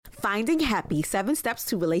Finding Happy, 7 Steps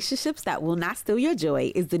to Relationships That Will Not Steal Your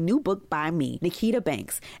Joy is the new book by me, Nikita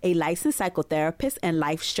Banks, a licensed psychotherapist and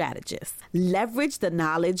life strategist. Leverage the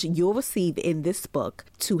knowledge you'll receive in this book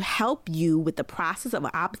to help you with the process of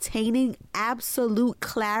obtaining absolute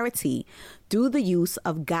clarity through the use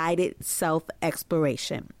of guided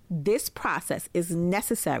self-exploration. This process is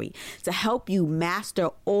necessary to help you master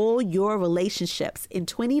all your relationships in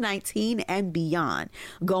 2019 and beyond.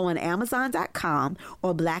 Go on Amazon.com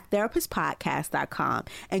or BlackTherapistPodcast.com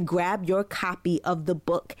and grab your copy of the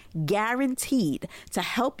book, guaranteed to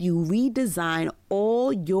help you redesign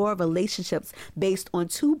all your relationships based on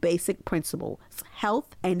 2 basic principles,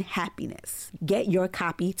 health and happiness. Get your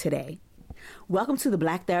copy today. Welcome to the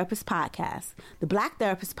Black Therapist Podcast. The Black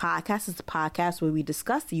Therapist Podcast is a podcast where we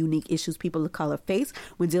discuss the unique issues people of color face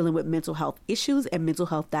when dealing with mental health issues and mental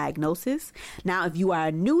health diagnosis. Now, if you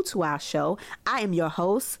are new to our show, I am your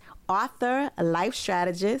host, author, life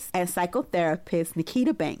strategist, and psychotherapist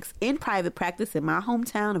Nikita Banks, in private practice in my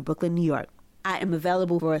hometown of Brooklyn, New York. I am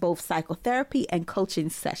available for both psychotherapy and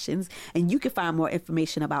coaching sessions, and you can find more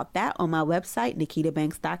information about that on my website,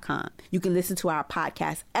 nikitabanks.com. You can listen to our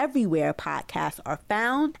podcast everywhere podcasts are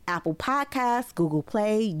found: Apple Podcasts, Google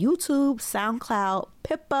Play, YouTube, SoundCloud,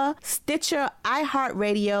 Pippa, Stitcher,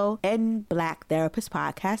 iHeartRadio, and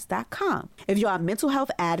BlackTherapistPodcast.com. If you're a mental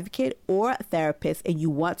health advocate or a therapist and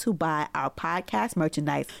you want to buy our podcast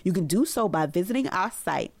merchandise, you can do so by visiting our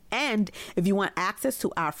site. And if you want access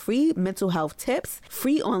to our free mental health tips,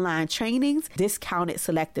 free online trainings, discounted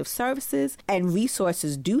selective services, and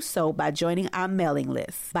resources, do so by joining our mailing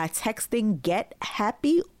list by texting Get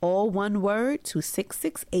Happy, all one word, to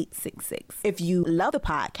 66866. If you love the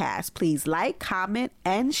podcast, please like, comment,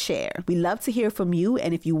 and share. We love to hear from you.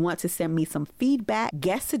 And if you want to send me some feedback,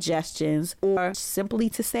 guest suggestions, or simply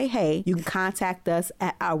to say hey, you can contact us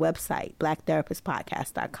at our website,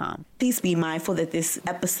 BlackTherapistPodcast.com. Please be mindful that this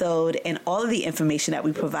episode and all of the information that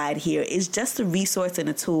we provide here is just a resource and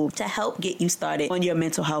a tool to help get you started on your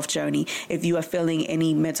mental health journey. If you are feeling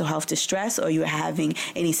any mental health distress or you are having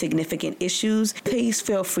any significant issues, please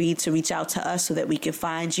feel free to reach out to us so that we can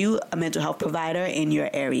find you a mental health provider in your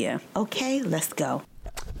area. Okay, let's go.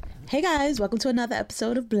 Hey guys, welcome to another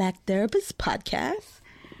episode of Black Therapist Podcast.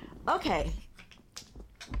 Okay.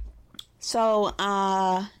 So,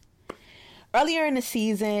 earlier in the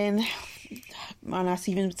season, on our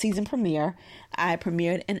season premiere, I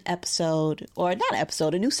premiered a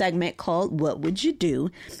new segment called What Would You Do?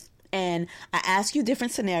 And I ask you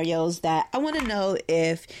different scenarios that I want to know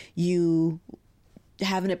if you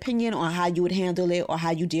have an opinion on how you would handle it or how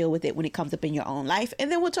you deal with it when it comes up in your own life.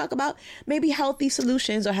 And then we'll talk about maybe healthy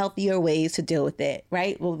solutions or healthier ways to deal with it,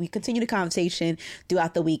 right? Well, we continue the conversation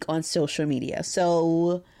throughout the week on social media.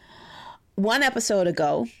 So one episode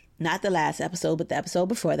ago, not the last episode, but the episode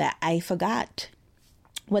before that, I forgot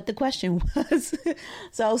what the question was.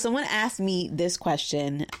 So someone asked me this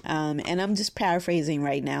question, and I'm just paraphrasing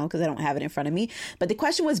right now because I don't have it in front of me. But the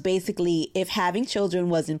question was basically, if having children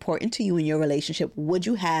was important to you in your relationship, would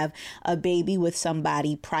you have a baby with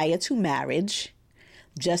somebody prior to marriage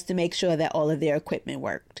just to make sure that all of their equipment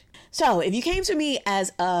worked? So if you came to me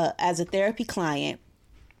as a therapy client,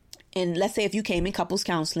 and let's say if you came in couples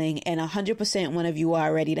counseling and 100% one of you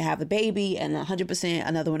are ready to have a baby and 100%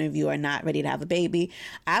 another one of you are not ready to have a baby,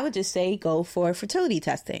 I would just say go for fertility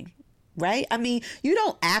testing, right? I mean, you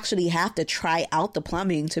don't actually have to try out the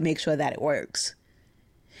plumbing to make sure that it works.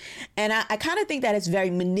 And I kind of think that it's very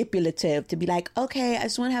manipulative to be like, okay, I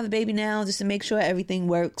just want to have a baby now just to make sure everything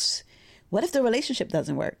works. What if the relationship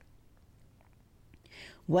doesn't work?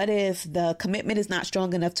 What if the commitment is not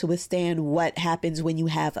strong enough to withstand what happens when you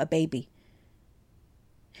have a baby?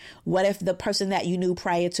 What if the person that you knew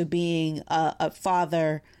prior to being a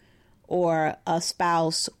father or a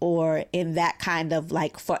spouse or in that kind of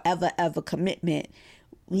like forever ever commitment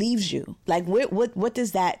leaves you? Like what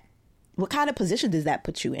does that, what kind of position does that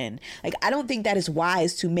put you in? Like, I don't think that is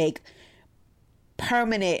wise to make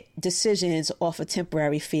permanent decisions off of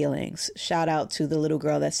temporary feelings. Shout out to the little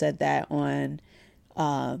girl that said that on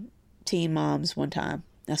Teen Moms one time.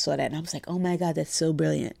 I saw that and I was like, oh my God, that's so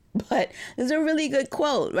brilliant. But it's a really good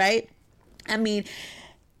quote, right? I mean,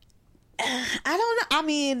 I don't know. I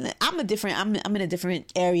mean, I'm in a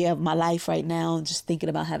different area of my life right now. Just thinking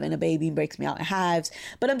about having a baby breaks me out in hives.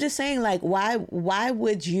 But I'm just saying, like, why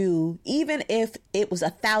would you, even if it was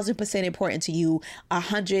 1,000% important to you,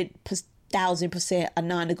 100,000% a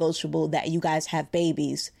non-negotiable that you guys have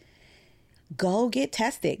babies, go get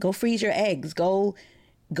tested. Go freeze your eggs.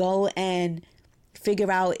 Go and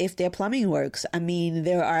figure out if their plumbing works. I mean,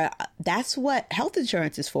 that's what health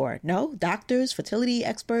insurance is for. No, doctors, fertility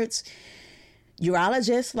experts,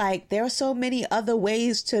 urologist, like there are so many other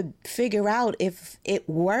ways to figure out if it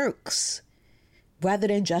works rather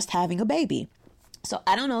than just having a baby. So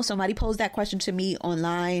I don't know. Somebody posed that question to me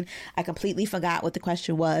online. I completely forgot what the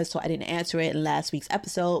question was, so I didn't answer it in last week's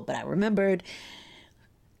episode, but I remembered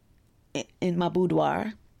in my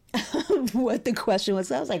boudoir what the question was.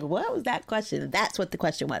 So I was like, what was that question? That's what the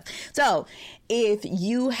question was. So if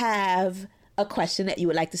you have a question that you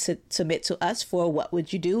would like to submit to us for what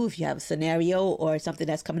would you do if you have a scenario or something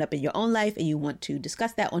that's coming up in your own life and you want to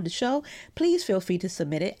discuss that on the show, please feel free to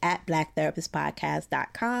submit it at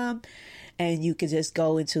blacktherapistpodcast.com. And you can just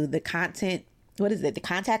go into the the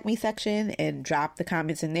contact me section and drop the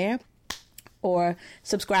comments in there. Or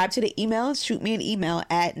subscribe to the email. Shoot me an email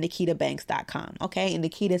at nikitabanks.com. Okay. And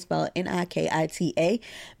Nikita is spelled NIKITABANKS,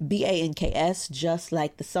 just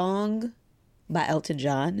like the song by Elton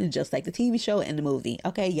John and just like the TV show and the movie.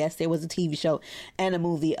 Okay. Yes, there was a TV show and a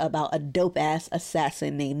movie about a dope ass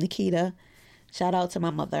assassin named Nikita. Shout out to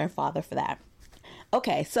my mother and father for that.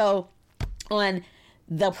 Okay. So on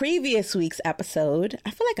the previous week's episode,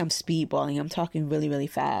 I feel like I'm speedballing. I'm talking really, really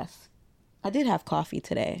fast. I did have coffee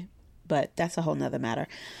today, but that's a whole nother matter.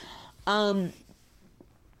 On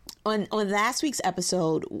last week's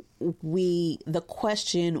episode, the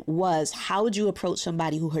question was, how would you approach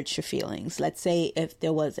somebody who hurts your feelings? Let's say if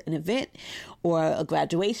there was an event or a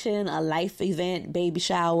graduation, a life event, baby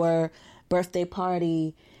shower, birthday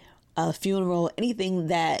party, a funeral, anything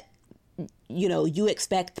that you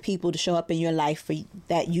expect people to show up in your life for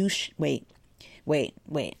that you wait,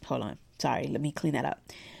 hold on. Sorry, let me clean that up.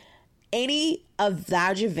 Any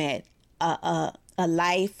large event, a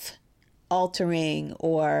life altering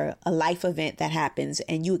or a life event that happens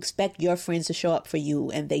and you expect your friends to show up for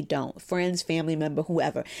you and they don't. Friends, family member,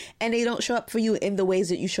 whoever. And they don't show up for you in the ways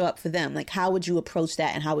that you show up for them. Like, how would you approach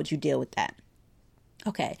that and how would you deal with that?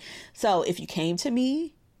 Okay. So if you came to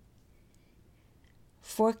me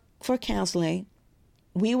for counseling,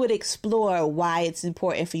 we would explore why it's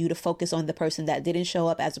important for you to focus on the person that didn't show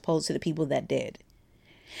up as opposed to the people that did.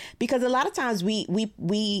 Because a lot of times we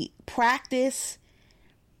practice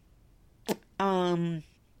our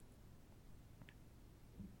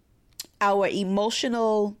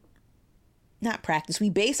emotional, not practice,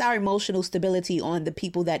 we base our emotional stability on the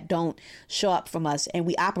people that don't show up from us, and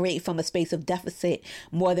we operate from a space of deficit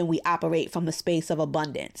more than we operate from a space of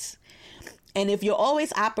abundance. And if you're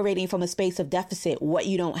always operating from a space of deficit, what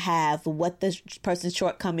you don't have, what the person's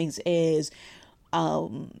shortcomings is,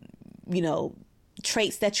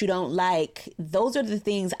 traits that you don't like, those are the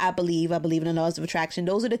things I believe in the laws of attraction.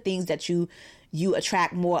 Those are the things that you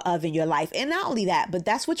attract more of in your life. And not only that, but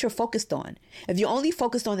that's what you're focused on. If you're only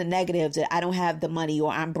focused on the negatives, that I don't have the money,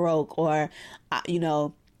 or I'm broke, or,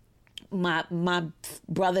 my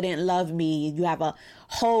brother didn't love me. You have a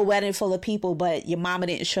whole wedding full of people, but your mama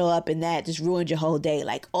didn't show up and that just ruined your whole day.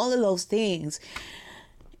 Like all of those things,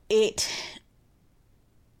 it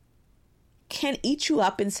can eat you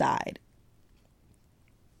up inside.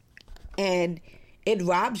 And it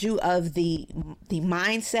robs you of the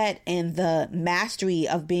mindset and the mastery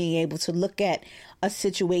of being able to look at a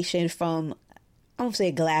situation from, I won't say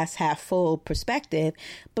a glass half full perspective,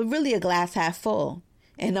 but really a glass half full.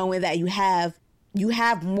 And knowing that you have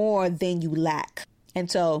more than you lack.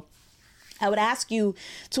 And so I would ask you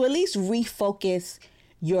to at least refocus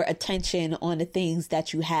your attention on the things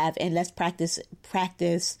that you have, and let's practice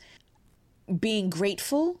being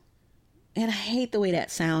grateful. And I hate the way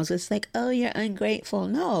that sounds. It's like, oh, you're ungrateful.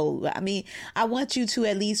 No, I mean, I want you to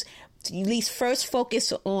at least first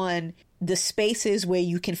focus on the spaces where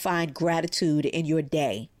you can find gratitude in your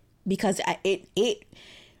day, because it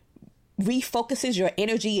refocuses your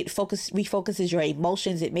energy. It refocuses your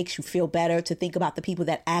emotions. It makes you feel better to think about the people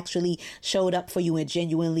that actually showed up for you and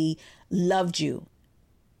genuinely loved you,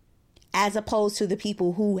 as opposed to the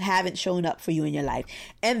people who haven't shown up for you in your life.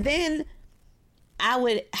 And then I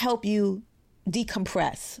would help you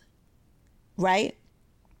decompress, right?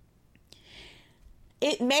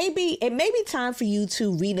 It may be time for you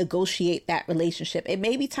to renegotiate that relationship. It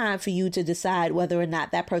may be time for you to decide whether or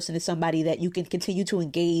not that person is somebody that you can continue to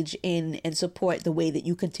engage in and support the way that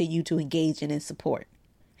you continue to engage in and support.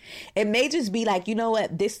 It may just be like, you know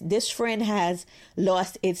what, this friend has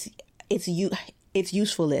lost its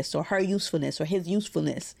usefulness, or her usefulness, or his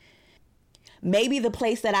usefulness. Maybe the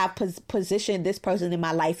place that I've positioned this person in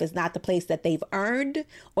my life is not the place that they've earned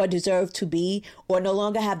or deserve to be, or no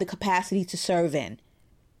longer have the capacity to serve in.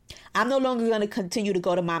 I'm no longer going to continue to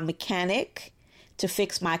go to my mechanic to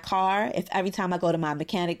fix my car if every time I go to my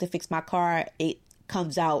mechanic to fix my car, it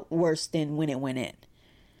comes out worse than when it went in.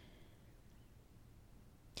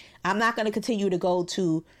 I'm not going to continue to go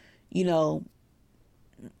to,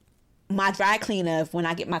 my dry cleaner, when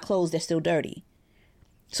I get my clothes, they're still dirty.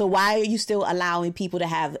 So why are you still allowing people to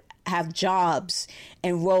have jobs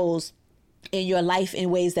and roles in your life in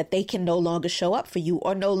ways that they can no longer show up for you,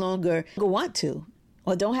 or no longer want to,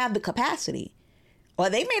 or don't have the capacity, or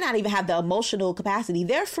they may not even have the emotional capacity?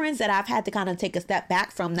 They're friends that I've had to kind of take a step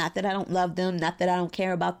back from. Not that I don't love them, not that I don't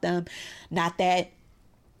care about them, not that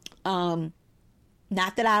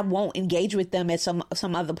I won't engage with them at some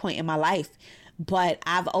other point in my life, but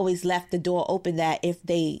I've always left the door open that if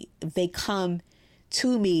they come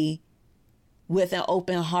to me with an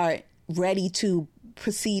open heart, ready to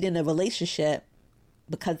proceed in a relationship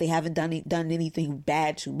because they haven't done anything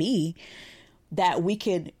bad to me, that we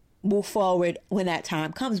can move forward when that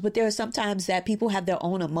time comes. But there are sometimes that people have their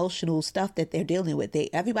own emotional stuff that they're dealing with.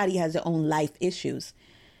 Everybody has their own life issues.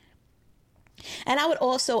 And I would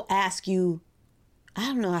also ask you, I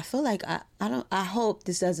don't know, I feel like I hope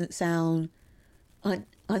this doesn't sound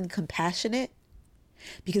uncompassionate,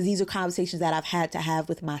 because these are conversations that I've had to have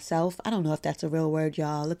with myself. I don't know if that's a real word,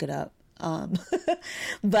 y'all. Look it up.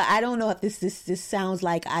 But I don't know if this sounds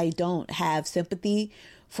like I don't have sympathy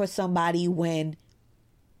for somebody when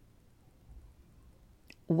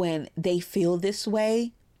they feel this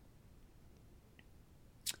way.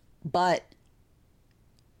 But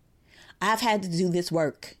I've had to do this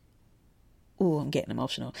work. Ooh, I'm getting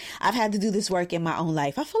emotional. I've had to do this work in my own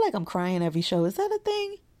life. I feel like I'm crying every show. Is that a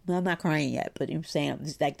thing? No, I'm not crying yet, but I'm saying,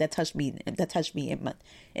 it's like that touched me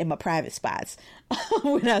in my private spots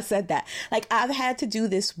when I said that. Like, I've had to do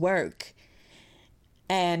this work.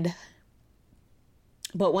 But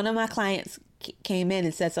one of my clients came in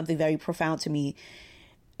and said something very profound to me,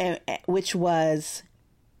 which was,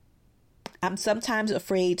 I'm sometimes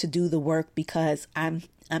afraid to do the work because I'm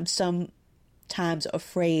sometimes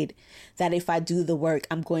afraid that if I do the work,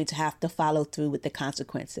 I'm going to have to follow through with the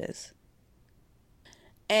consequences.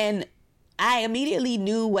 And I immediately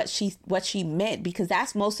knew what she meant, because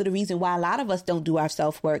that's most of the reason why a lot of us don't do our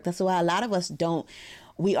self-work. That's why a lot of us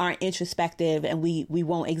we aren't introspective, and we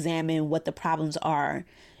won't examine what the problems are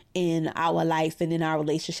in our life and in our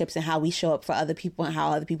relationships, and how we show up for other people and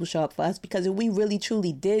how other people show up for us. Because if we really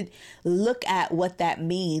truly did look at what that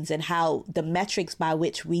means and how the metrics by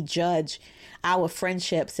which we judge our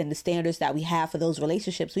friendships and the standards that we have for those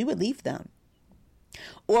relationships, we would leave them.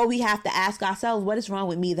 Or we have to ask ourselves, what is wrong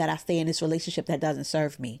with me that I stay in this relationship that doesn't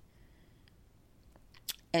serve me?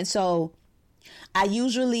 And so I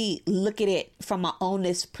usually look at it from an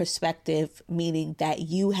honest perspective, meaning that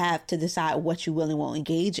you have to decide what you will and won't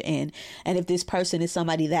engage in. And if this person is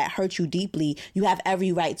somebody that hurt you deeply, you have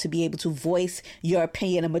every right to be able to voice your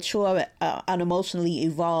opinion. A mature, unemotionally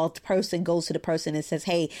evolved person goes to the person and says,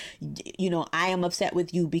 hey, I am upset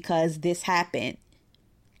with you because this happened.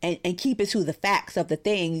 And keep it to the facts of the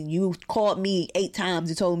thing. You called me 8 times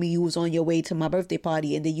and told me you was on your way to my birthday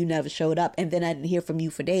party, and then you never showed up, and then I didn't hear from you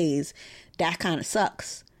for days. That kind of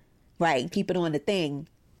sucks, right? Keep it on the thing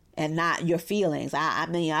and not your feelings. I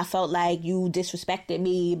mean, I felt like you disrespected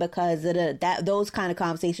me because of those kind of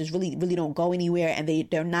conversations really, really don't go anywhere, and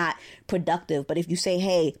they're not productive. But if you say,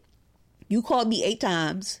 hey, you called me 8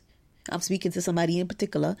 times, I'm speaking to somebody in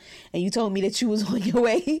particular, and you told me that you was on your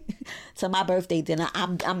way to my birthday dinner,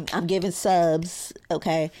 I'm giving subs,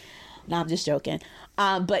 okay? No, I'm just joking.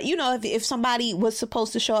 But if somebody was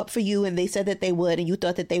supposed to show up for you and they said that they would, and you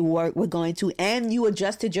thought that they were going to, and you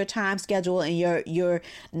adjusted your time schedule and your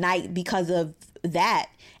night because of that,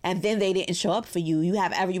 and then they didn't show up for you, you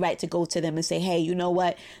have every right to go to them and say, hey, you know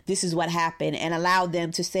what? This is what happened, and allow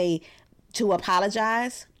them to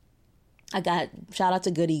apologize. Shout out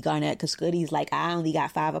to Goody Garnett, because Goody's like, I only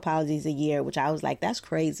got 5 apologies a year, which I was like, that's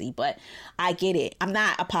crazy, but I get it. I'm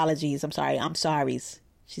not apologies. I'm sorry. I'm sorries.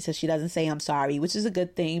 She says she doesn't say I'm sorry, which is a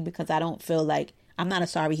good thing, because I don't feel like I'm not a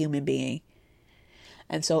sorry human being.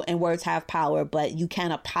 And words have power, but you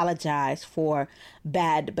can apologize for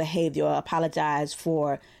bad behavior, or apologize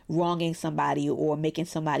for wronging somebody or making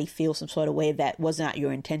somebody feel some sort of way that was not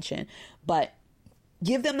your intention. But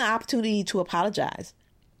give them the opportunity to apologize.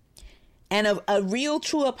 And a real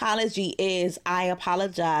true apology is, I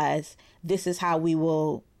apologize. This is how we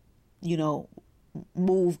will,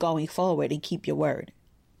 move going forward, and keep your word.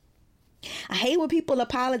 I hate when people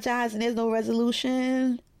apologize and there's no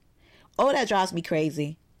resolution. Oh, that drives me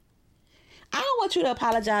crazy. I don't want you to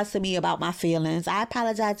apologize to me about my feelings. I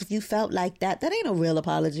apologize if you felt like that. That ain't a real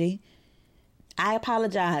apology. I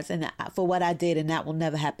apologize for what I did, and that will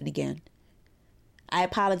never happen again. I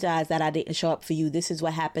apologize that I didn't show up for you. This is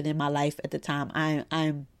what happened in my life at the time.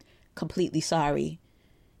 I'm completely sorry.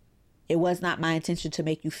 It was not my intention to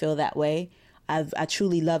make you feel that way. I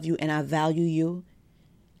truly love you and I value you.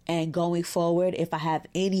 And going forward, if I have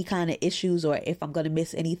any kind of issues or if I'm going to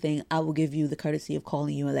miss anything, I will give you the courtesy of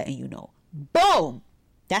calling you and letting you know. Boom!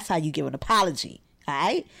 That's how you give an apology. All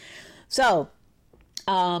right? So,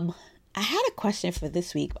 I had a question for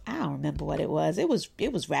this week. I don't remember what it was. It was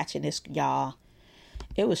ratchetness, y'all.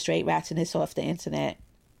 It was straight ratchetness off the internet.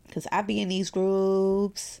 Because I be in these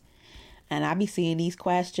groups and I be seeing these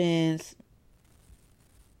questions.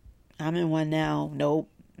 I'm in one now. Nope.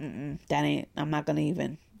 I'm not going to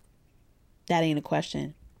even. That ain't a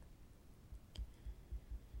question.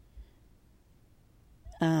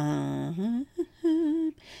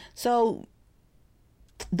 So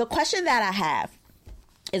the question that I have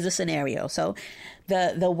is a scenario. So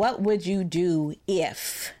the what would you do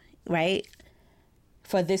if, right,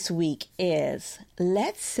 for this week is,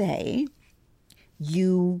 let's say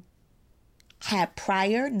you had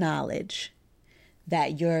prior knowledge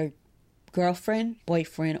that your girlfriend,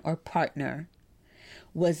 boyfriend, or partner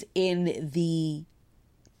was in the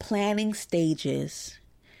planning stages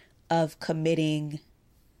of committing,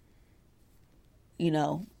 you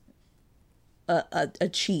know, a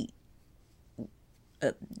cheat,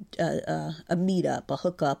 a meetup, a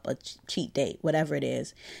hookup, a cheat date, whatever it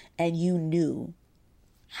is, and you knew,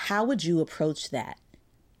 how would you approach that?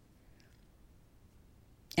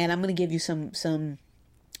 And I'm going to give you some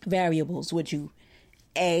variables. Would you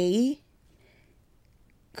A,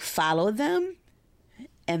 follow them?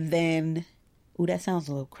 And then, ooh, that sounds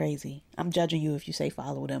a little crazy. I'm judging you if you say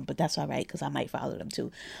follow them, but that's all right, because I might follow them too.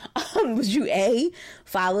 Would you A,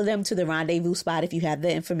 follow them to the rendezvous spot if you have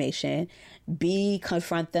the information? B,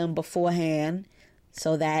 confront them beforehand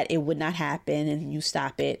so that it would not happen and you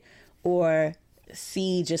stop it? Or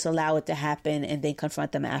C, just allow it to happen and then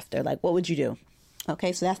confront them after? Like, what would you do?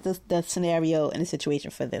 Okay, so that's the scenario and the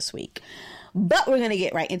situation for this week. But we're going to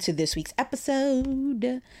get right into this week's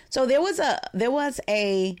episode. So there was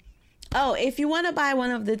a, if you want to buy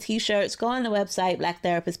one of the t-shirts, go on the website, Black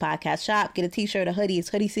Therapist Podcast Shop, get a t-shirt, a hoodie. It's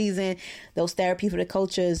hoodie season. Those Therapy for the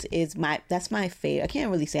Cultures that's my favorite. I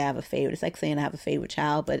can't really say I have a favorite. It's like saying I have a favorite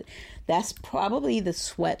child, but that's probably the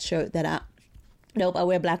sweatshirt that I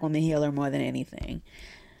wear Black Woman Healer more than anything.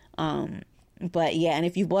 But yeah, and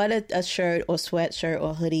if you bought a shirt or sweatshirt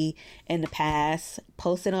or hoodie in the past,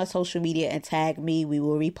 post it on social media and tag me. We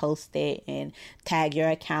will repost it and tag your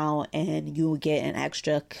account, and you will get an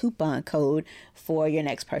extra coupon code for your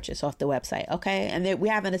next purchase off the website. Okay, and then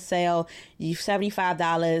we're having a sale. You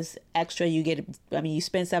 $75 extra. You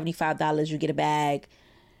spend $75, you get a bag.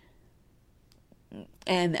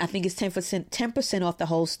 And I think it's 10% off the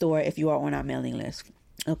whole store if you are on our mailing list.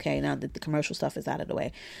 Okay, now that the commercial stuff is out of the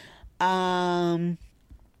way.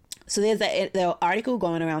 So there's the article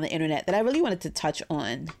going around the internet that I really wanted to touch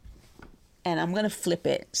on, and I'm going to flip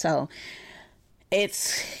it. So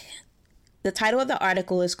the title of the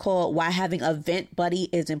article is called "Why Having a Vent Buddy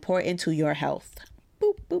is Important to Your Health."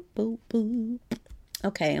 Boop, boop, boop, boop.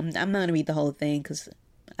 Okay. I'm not going to read the whole thing because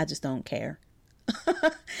I just don't care.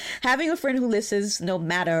 Having a friend who listens no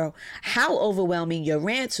matter how overwhelming your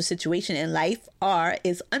rants or situation in life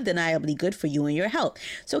is undeniably good for you and your health.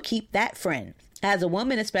 So keep that friend. As a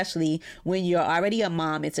woman, especially when you're already a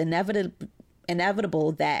mom, it's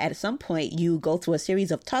inevitable that at some point you go through a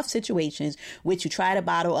series of tough situations which you try to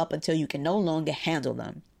bottle up until you can no longer handle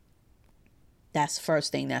them. That's the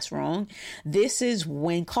first thing that's wrong. This is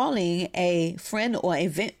when calling a friend or a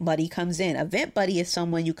vent buddy comes in. A vent buddy is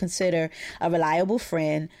someone you consider a reliable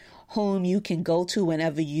friend whom you can go to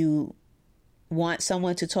whenever you want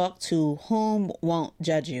someone to talk to, whom won't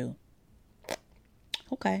judge you.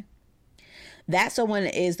 Okay. That someone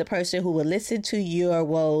is the person who will listen to your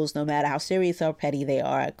woes no matter how serious or petty they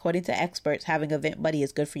are. According to experts, having a vent buddy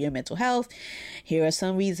is good for your mental health. Here are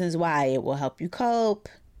some reasons why. It will help you cope.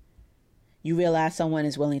 You realize someone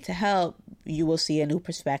is willing to help. You will see a new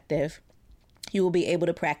perspective. You will be able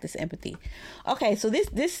to practice empathy. Okay, so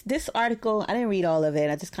this article, I didn't read all of it.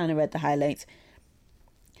 I just kind of read the highlights.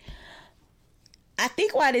 I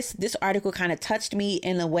think why this article kind of touched me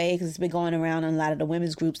in a way, because it's been going around in a lot of the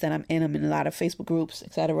women's groups that I'm in. I'm in a lot of Facebook groups,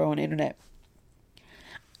 etc. on the internet.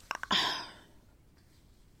 I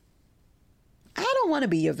don't want to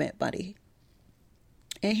be your vent buddy.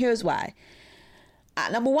 And here's why.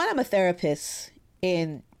 Number one, I'm a therapist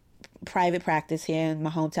in private practice here in my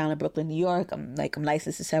hometown of Brooklyn, New York. I'm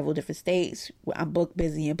licensed in several different states. I'm booked,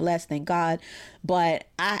 busy, and blessed, thank God. But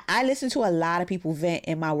I listen to a lot of people vent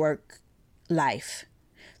in my work life.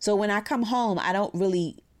 So when I come home, I don't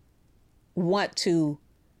really want to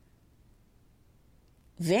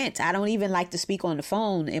vent. I don't even like to speak on the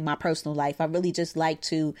phone in my personal life. I really just like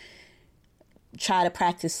to try to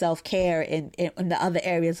practice self-care in the other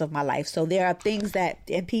areas of my life. So there are things that,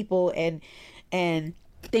 and people and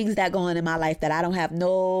things that go on in my life that I don't have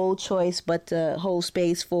no choice but to hold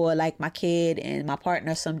space for, like my kid and my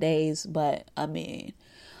partner some days. But I mean,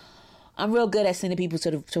 I'm real good at sending people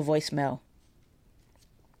to voicemail.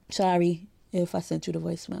 Sorry if I sent you to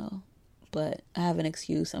voicemail, but I have an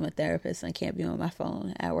excuse. I'm a therapist. I can't be on my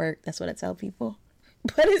phone at work. That's what I tell people.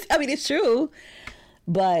 But it's true.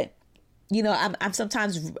 But you know, I'm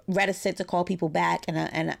sometimes reticent to call people back,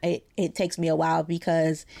 and it takes me a while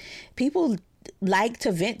because people like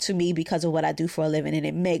to vent to me because of what I do for a living, and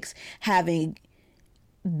it makes having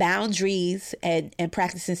boundaries and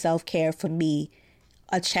practicing self-care for me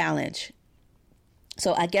a challenge.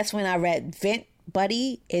 So I guess when I read Vent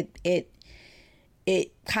Buddy, it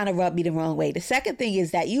kind of rubbed me the wrong way. The second thing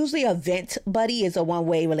is that usually a vent buddy is a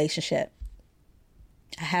one-way relationship.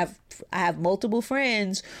 I have multiple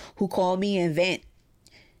friends who call me and vent.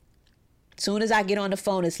 Soon as I get on the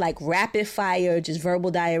phone, it's like rapid fire, just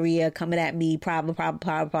verbal diarrhea coming at me, problem.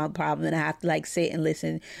 And I have to like sit and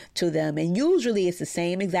listen to them. And usually it's the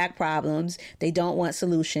same exact problems. They don't want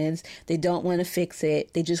solutions. They don't want to fix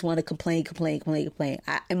it. They just want to complain.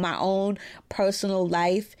 In my own personal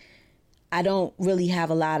life, I don't really have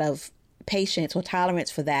a lot of patience or tolerance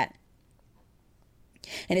for that.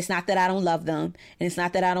 And it's not that I don't love them, and it's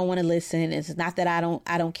not that I don't want to listen. It's not that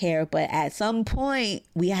I don't care. But at some point,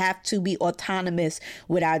 we have to be autonomous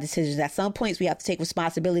with our decisions. At some points, we have to take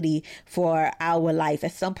responsibility for our life.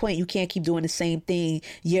 At some point, you can't keep doing the same thing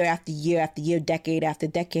year after year after year, decade after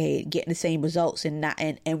decade, getting the same results and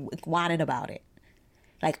whining about it.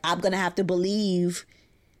 Like, I'm gonna have to believe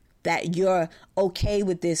that you're okay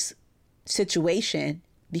with this situation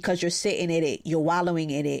because you're sitting in it, you're wallowing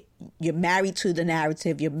in it, you're married to the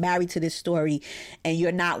narrative, you're married to this story, and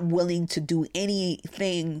you're not willing to do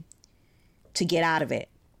anything to get out of it.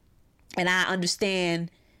 And I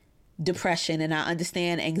understand depression, and I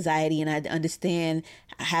understand anxiety, and I understand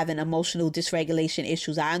having emotional dysregulation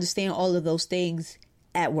issues. I understand all of those things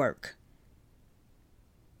at work.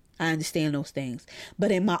 I understand those things.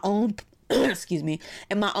 But in my own, in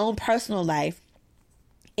my own personal life,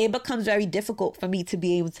 it becomes very difficult for me to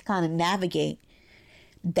be able to kind of navigate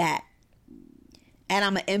that. And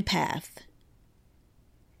I'm an empath.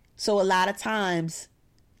 So a lot of times,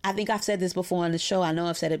 I think I've said this before on the show. I know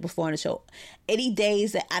I've said it before on the show.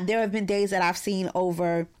 There have been days that I've seen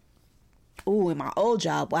over, in my old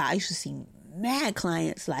job, wow, I used to see mad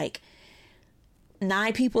clients, like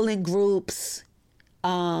 9 people in groups,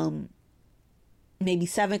 maybe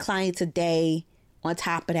 7 clients a day. On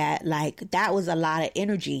top of that, like, that was a lot of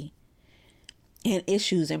energy and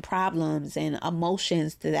issues and problems and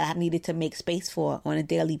emotions that I needed to make space for on a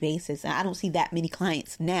daily basis. And I don't see that many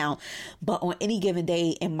clients now, but on any given day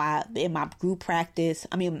in my group practice,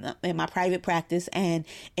 in my private practice and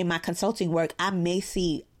in my consulting work, I may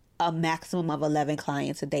see a maximum of 11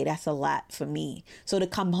 clients a day. That's a lot for me. So to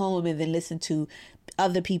come home and then listen to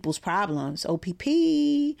other people's problems, OPP,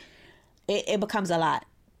 it becomes a lot.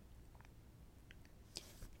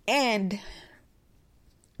 And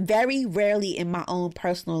very rarely in my own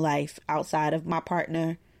personal life, outside of my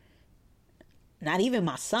partner, not even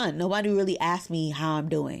my son, nobody really asked me how I'm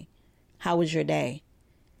doing. How was your day?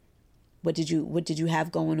 What did you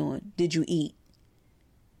have going on? Did you eat?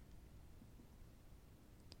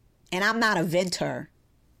 And I'm not a venter.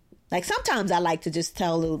 Like, sometimes I like to just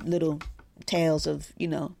tell little tales of,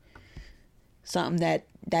 something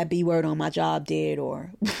that B word on my job did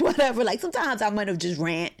or whatever. Like, sometimes I might have just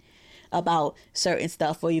rant about certain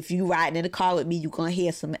stuff, or if you riding in the car with me, you're gonna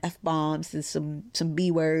hear some F-bombs and some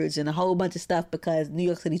B words and a whole bunch of stuff because New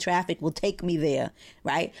York City traffic will take me there,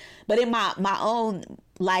 right? But in my own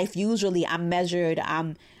life, usually I'm measured,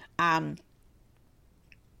 I'm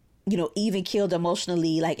even killed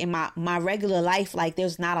emotionally. Like, in my regular life, like,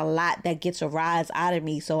 there's not a lot that gets a rise out of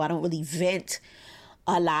me, so I don't really vent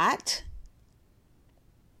a lot.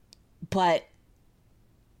 But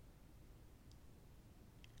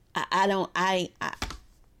I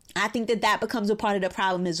think that becomes a part of the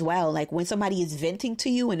problem as well. Like, when somebody is venting to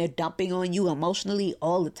you and they're dumping on you emotionally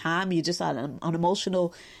all the time, you're just on an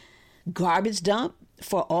emotional garbage dump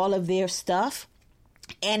for all of their stuff,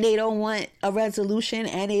 and they don't want a resolution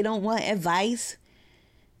and they don't want advice.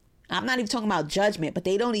 I'm not even talking about judgment, but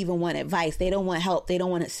they don't even want advice. They don't want help. They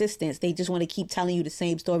don't want assistance. They just want to keep telling you the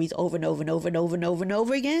same stories over and over and over and over and over and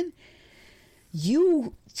over again.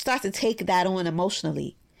 You start to take that on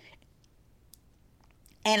emotionally.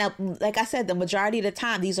 And like I said, the majority of the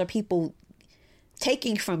time, these are people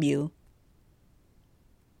taking from you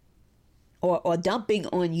or dumping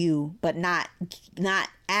on you, but not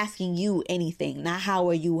asking you anything. Not how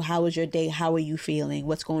are you? How was your day? How are you feeling?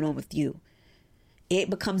 What's going on with you? It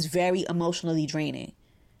becomes very emotionally draining.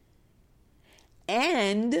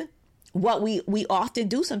 And what we often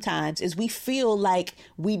do sometimes is we feel like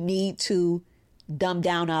we need to dumb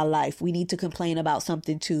down our life. We need to complain about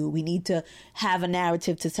something too. We need to have a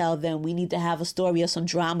narrative to tell them. We need to have a story or some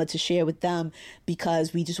drama to share with them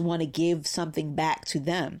because we just want to give something back to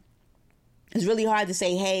them. It's really hard to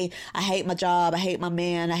say, hey, I hate my job. I hate my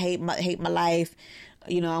man. I hate my life.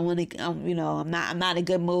 You know, I'm not in a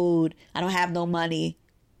good mood. I don't have no money.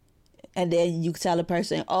 And then you tell a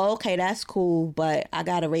person, oh, okay, that's cool, but I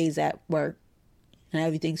got a raise at work and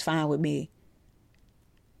everything's fine with me.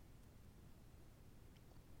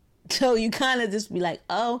 So you kind of just be like,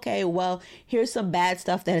 oh, okay, well, here's some bad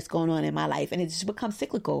stuff that is going on in my life. And it just becomes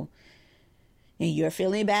cyclical. And you're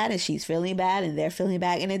feeling bad and she's feeling bad and they're feeling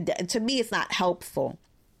bad. And to me, it's not helpful.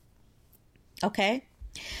 Okay?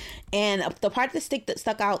 And the part that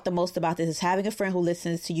stuck out the most about this is having a friend who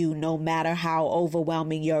listens to you no matter how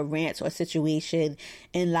overwhelming your rants or situation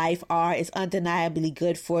in life are is undeniably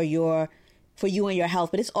good for you and your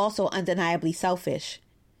health, but it's also undeniably selfish.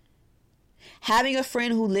 Having a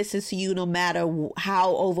friend who listens to you no matter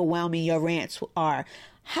how overwhelming your rants are.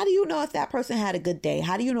 How do you know if that person had a good day?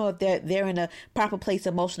 How do you know if they're in a proper place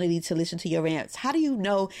emotionally to listen to your rants? How do you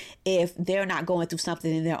know if they're not going through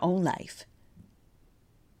something in their own life?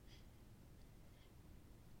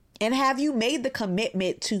 And have you made the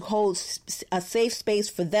commitment to hold a safe space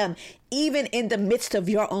for them, even in the midst of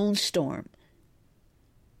your own storm?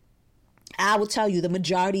 I will tell you, the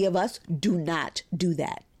majority of us do not do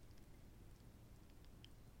that.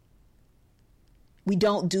 We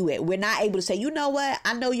don't do it. We're not able to say, you know what?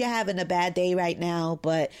 I know you're having a bad day right now,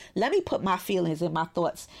 but let me put my feelings and my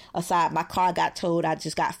thoughts aside. My car got towed. I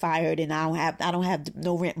just got fired and I don't have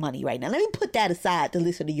no rent money right now. Let me put that aside to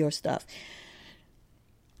listen to your stuff.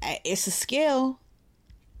 It's a skill.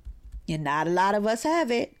 And not a lot of us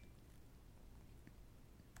have it.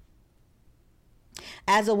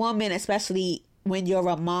 As a woman, especially when you're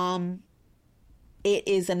a mom, it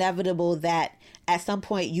is inevitable that at some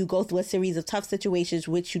point you go through a series of tough situations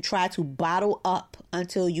which you try to bottle up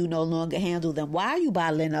until you no longer handle them. Why are you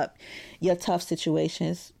bottling up your tough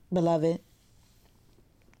situations, beloved?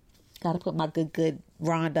 Got to put my good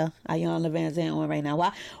Rhonda Iyanla Vanzant on right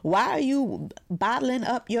now. Why are you bottling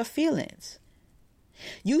up your feelings?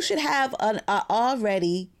 You should have an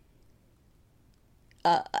already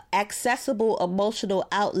accessible emotional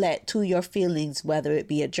outlet to your feelings, whether it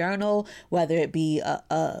be a journal, whether it be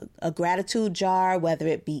a gratitude jar, whether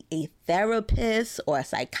it be a therapist or a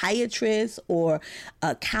psychiatrist or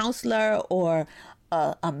a counselor or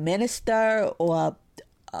a minister or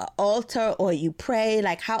a altar, or you pray,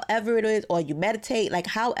 like however it is, or you meditate, like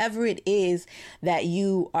however it is that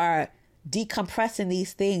you are decompressing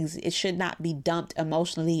these things. It should not be dumped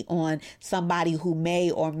emotionally on somebody who may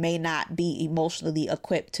or may not be emotionally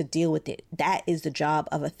equipped to deal with it. That is the job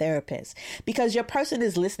of a therapist, because your person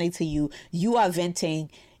is listening to you. You are venting.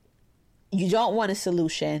 You don't want a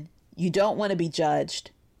solution. You don't want to be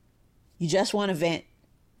judged. You just want to vent.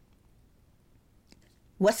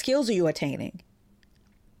 What skills are you attaining?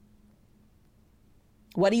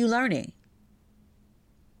 What are you learning?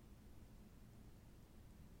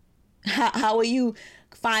 How are you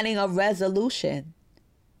finding a resolution?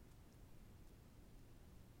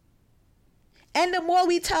 And the more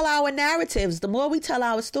we tell our narratives, the more we tell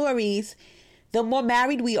our stories, the more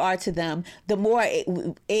married we are to them, the more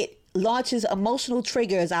it launches emotional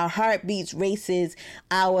triggers. Our heartbeats races,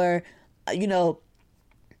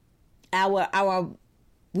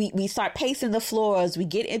 we start pacing the floors. We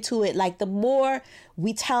get into it. Like the more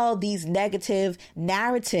we tell these negative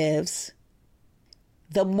narratives,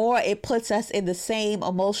 the more it puts us in the same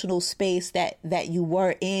emotional space that you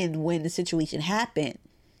were in when the situation happened.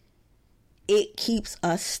 It keeps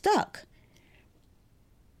us stuck.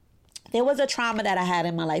 There was a trauma that I had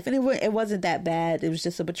in my life, and it wasn't that bad. It was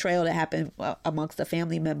just a betrayal that happened amongst a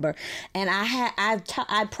family member. And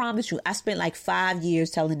I promise you, I spent like 5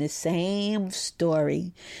 years telling the same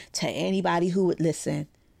story to anybody who would listen.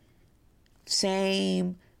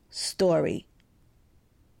 Same story.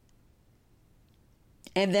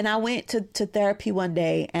 And then I went to therapy one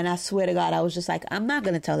day, and I swear to God, I was just like, I'm not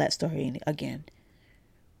going to tell that story again.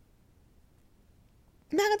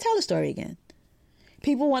 I'm not going to tell the story again.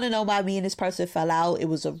 People want to know why me and this person fell out. It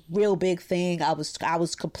was a real big thing. I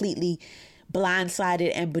was completely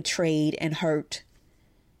blindsided and betrayed and hurt,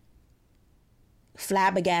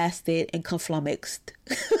 flabbergasted and conflummoxed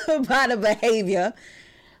by the behavior.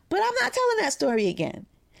 But I'm not telling that story again,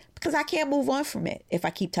 because I can't move on from it if I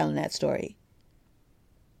keep telling that story.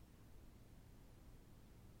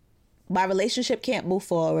 My relationship can't move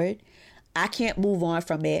forward. I can't move on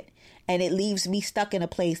from it. And it leaves me stuck in a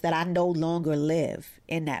place that I no longer live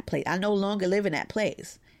in that place. I no longer live in that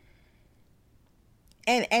place.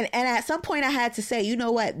 And at some point I had to say, you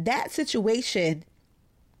know what? That situation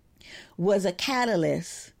was a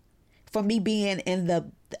catalyst for me being in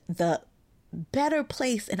the better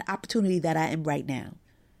place and opportunity that I am right now.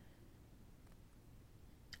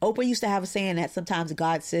 Oprah used to have a saying that sometimes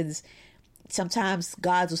God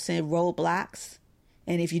will send roadblocks.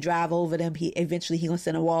 And if you drive over them, he gonna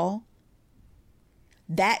send a wall.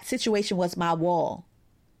 That situation was my wall.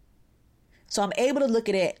 So I'm able to look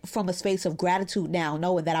at it from a space of gratitude now,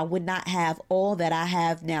 knowing that I would not have all that I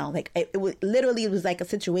have now. Like it was like a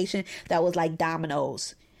situation that was like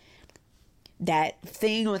dominoes. That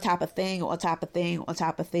thing on top of thing on top of thing on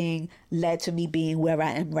top of thing led to me being where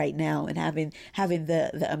I am right now, and having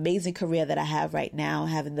the amazing career that I have right now,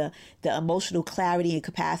 having the emotional clarity and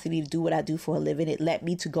capacity to do what I do for a living. It led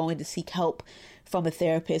me to go in to seek help from a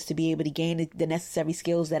therapist to be able to gain the necessary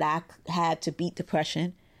skills that I had to beat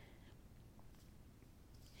depression.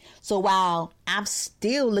 So while I'm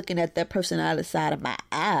still looking at that person out of the side of my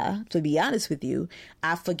eye, to be honest with you,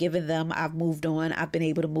 I've forgiven them. I've moved on. I've been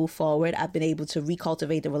able to move forward. I've been able to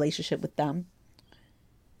recultivate the relationship with them.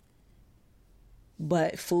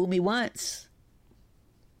 But fool me once.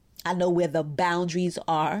 I know where the boundaries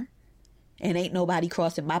are. And ain't nobody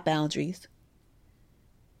crossing my boundaries.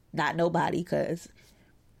 Not nobody, because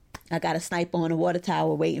I got a sniper on a water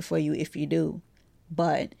tower waiting for you if you do.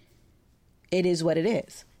 But it is what it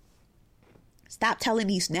is. Stop telling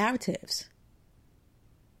these narratives.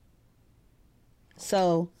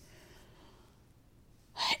 So,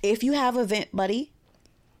 if you have a vent buddy,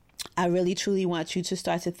 I really truly want you to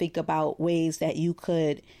start to think about ways that you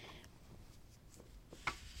could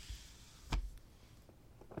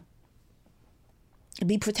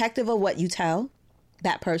be protective of what you tell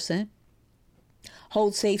that person.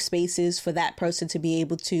 Hold safe spaces for that person to be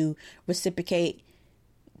able to reciprocate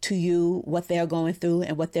to you what they're going through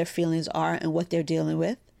and what their feelings are and what they're dealing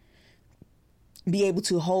with. Be able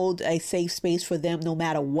to hold a safe space for them no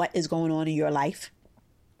matter what is going on in your life,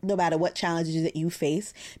 no matter what challenges that you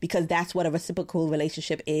face, because that's what a reciprocal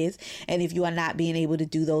relationship is. And if you are not being able to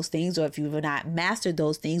do those things, or if you have not mastered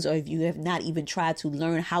those things, or if you have not even tried to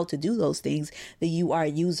learn how to do those things, then you are a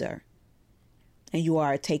user and you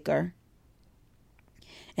are a taker.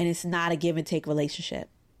 And it's not a give and take relationship.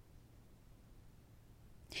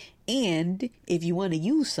 And if you want to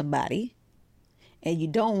use somebody and you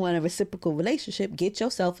don't want a reciprocal relationship, get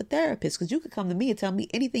yourself a therapist, because you can come to me and tell me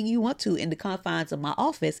anything you want to in the confines of my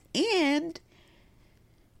office, and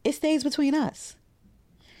it stays between us.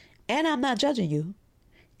 And I'm not judging you.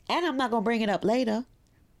 And I'm not going to bring it up later.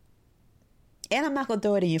 And I'm not going to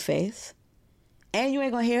throw it in your face. And you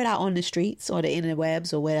ain't going to hear it out on the streets or the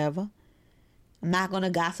interwebs or whatever. I'm not going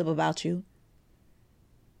to gossip about you.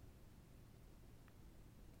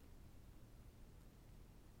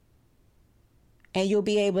 And you'll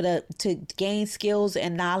be able to gain skills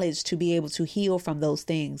and knowledge to be able to heal from those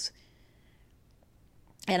things.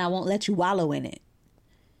 And I won't let you wallow in it.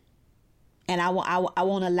 And I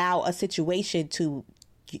won't allow a situation to,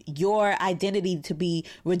 your identity to be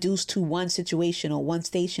reduced to one situation or one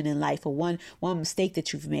station in life or one mistake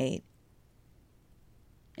that you've made.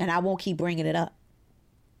 And I won't keep bringing it up.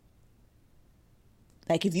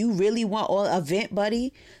 Like, if you really want a vent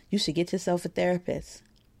buddy, you should get yourself a therapist.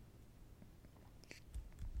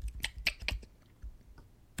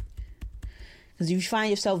 Because if you find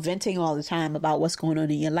yourself venting all the time about what's going on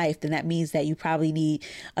in your life, then that means that you probably need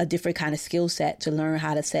a different kind of skill set to learn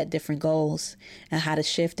how to set different goals and how to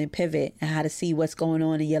shift and pivot and how to see what's going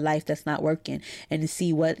on in your life that's not working, and to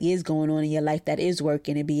see what is going on in your life that is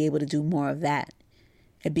working and be able to do more of that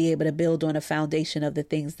and be able to build on a foundation of the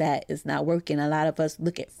things that is not working. A lot of us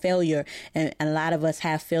look at failure, and a lot of us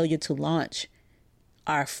have failure to launch,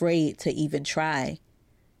 are afraid to even try,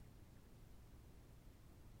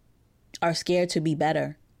 are scared to be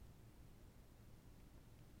better.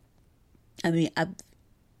 I mean,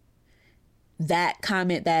 that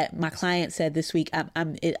comment that my client said this week,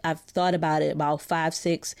 I've thought about it about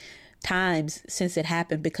 5-6 times since it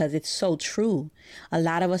happened, because it's so true. A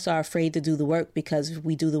lot of us are afraid to do the work, because if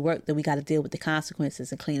we do the work, then we got to deal with the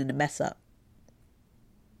consequences and cleaning the mess up.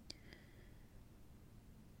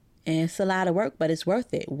 And it's a lot of work, but it's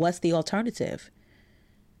worth it. What's the alternative?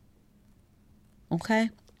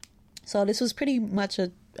 Okay. So this was pretty much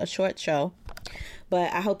a short show,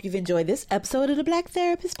 but I hope you've enjoyed this episode of the Black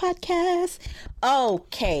Therapist Podcast.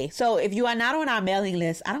 Okay, so if you are not on our mailing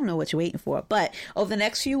list, I don't know what you're waiting for, but over the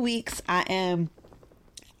next few weeks, I am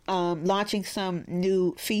launching some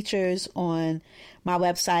new features on my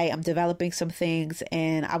website. I'm developing some things,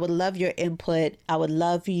 and I would love your input. I would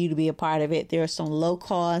love for you to be a part of it. There are some low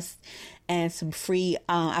cost and some free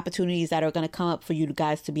opportunities that are going to come up for you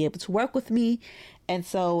guys to be able to work with me. And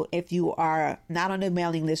so if you are not on the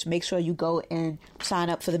mailing list, make sure you go and sign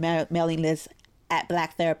up for the mailing list at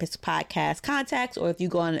Black Therapist Podcast Contacts, or if you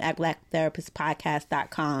go on at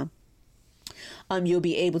blacktherapistpodcast.com. You'll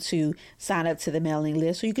be able to sign up to the mailing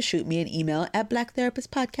list, or you can shoot me an email at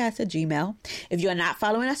blacktherapistpodcast@gmail.com. If you're not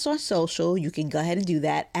following us on social, you can go ahead and do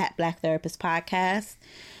that at Black Therapist Podcast.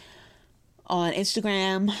 On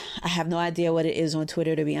Instagram, I have no idea what it is on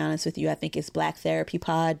Twitter, to be honest with you. I think it's Black Therapy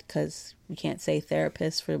Pod, because you can't say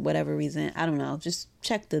therapist for whatever reason. I don't know. Just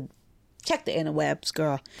check the interwebs,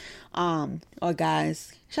 girl. Or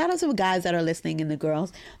guys. Shout out to the guys that are listening and the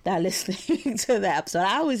girls that are listening to the episode.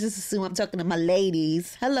 I always just assume I'm talking to my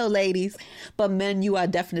ladies. Hello, ladies. But men, you are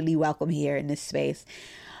definitely welcome here in this space.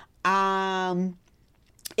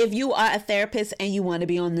 If you are a therapist and you want to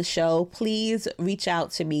be on the show, please reach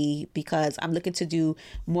out to me, because I'm looking to do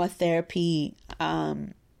more therapy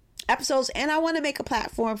episodes, and I want to make a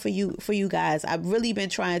platform for you guys. I've really been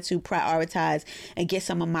trying to prioritize and get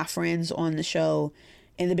some of my friends on the show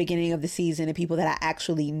in the beginning of the season, and people that I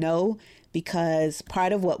actually know, because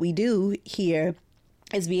part of what we do here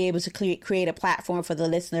is be able to create a platform for the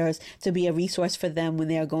listeners to be a resource for them when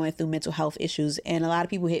they're going through mental health issues. And a lot of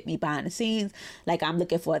people hit me behind the scenes, like, I'm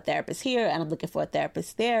looking for a therapist here and I'm looking for a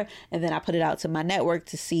therapist there. And then I put it out to my network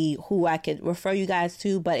to see who I could refer you guys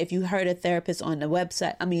to. But if you heard a therapist on the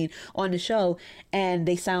website, on the show, and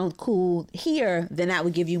they sound cool here, then that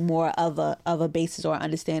would give you more of a basis or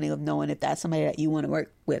understanding of knowing if that's somebody that you want to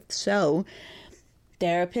work with. So,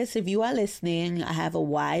 therapists, if you are listening, I have a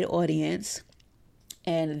wide audience.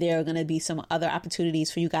 And there are going to be some other opportunities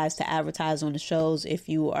for you guys to advertise on the shows. If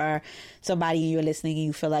you are somebody and you're listening and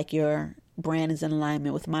you feel like your brand is in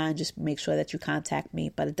alignment with mine, just make sure that you contact me.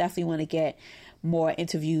 But I definitely want to get more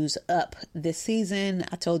interviews up this season.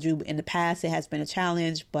 I told you in the past it has been a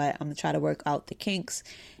challenge, but I'm going to try to work out the kinks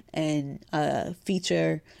and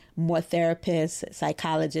feature more therapists,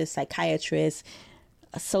 psychologists, psychiatrists,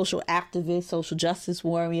 social activists, social justice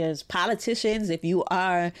warriors, politicians. If you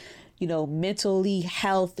are mentally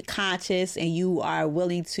health conscious and you are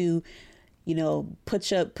willing to, put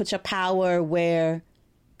your power where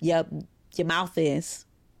your mouth is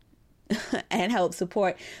and help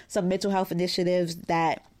support some mental health initiatives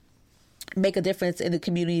that make a difference in the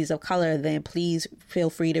communities of color, then please feel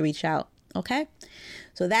free to reach out. Okay.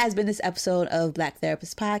 So that has been this episode of Black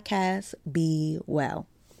Therapist Podcast. Be well.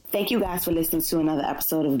 Thank you guys for listening to another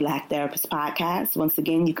episode of Black Therapist Podcast. Once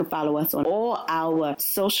again, you can follow us on all our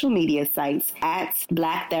social media sites at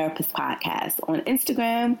Black Therapist Podcast on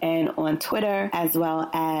Instagram and on Twitter, as well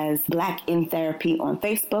as Black in Therapy on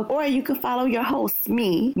Facebook. Or you can follow your host,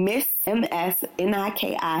 me, Miss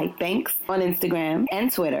MSNIKI Banks, on Instagram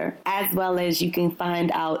and Twitter, as well as you can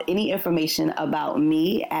find out any information about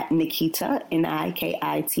me at Nikita,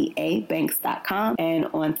 Nikita Banks.com, and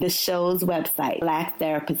on the show's website,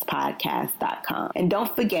 blacktherapistpodcast.com. And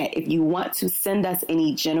don't forget, if you want to send us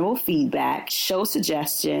any general feedback, show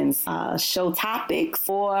suggestions, show topics,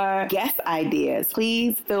 or guest ideas,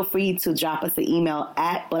 please feel free to drop us an email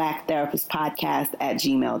at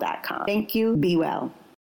blacktherapistpodcast@gmail.com. Thank you. Be well.